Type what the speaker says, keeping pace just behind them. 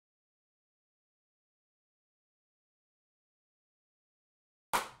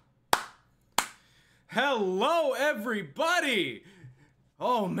Hello, everybody!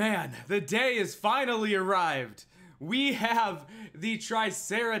 Oh man, the day has finally arrived. We have the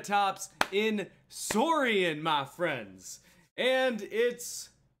Triceratops in Saurian, my friends. And it's,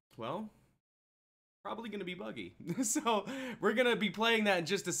 well, probably gonna be buggy. So we're gonna be playing that in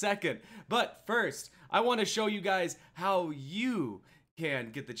just a second. But first, I want to show you guys how you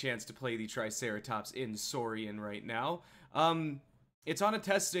can get the chance to play the Triceratops in Saurian right now. It's on a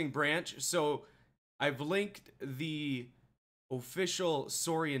testing branch, so I've linked the official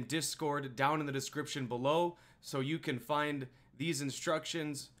Saurian Discord down in the description below, so you can find these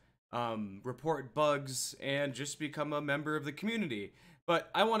instructions, report bugs, and just become a member of the community.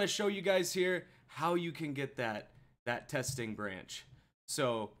 But I want to show you guys here how you can get that testing branch.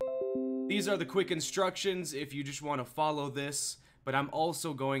 So these are the quick instructions if you just want to follow this, but I'm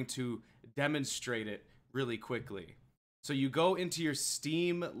also going to demonstrate it really quickly. So you go into your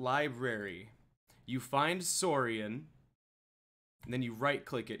Steam library, you find Saurian, and then you right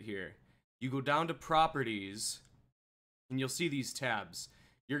click it here. You go down to properties, and you'll see these tabs.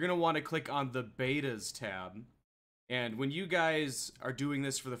 You're going to want to click on the betas tab, and when you guys are doing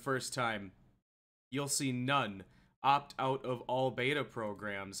this for the first time, you'll see none, opt out of all beta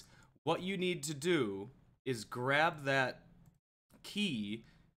programs. What you need to do is grab that key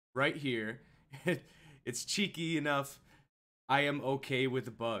right here. It's cheeky enough. I am okay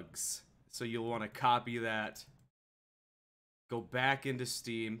with bugs. So you'll want to copy that. Go back into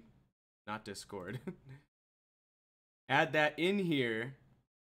Steam, not Discord. Add that in here.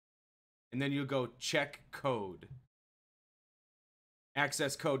 And then you'll go check code.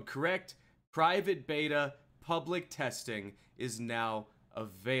 Access code correct. Private beta, public testing is now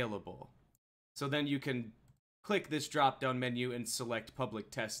available. So then you can click this drop down menu and select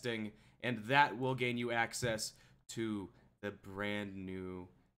public testing, and that will gain you access to the brand new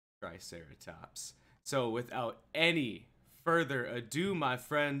Triceratops. So without any further ado, my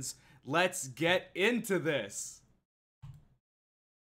friends, let's get into this.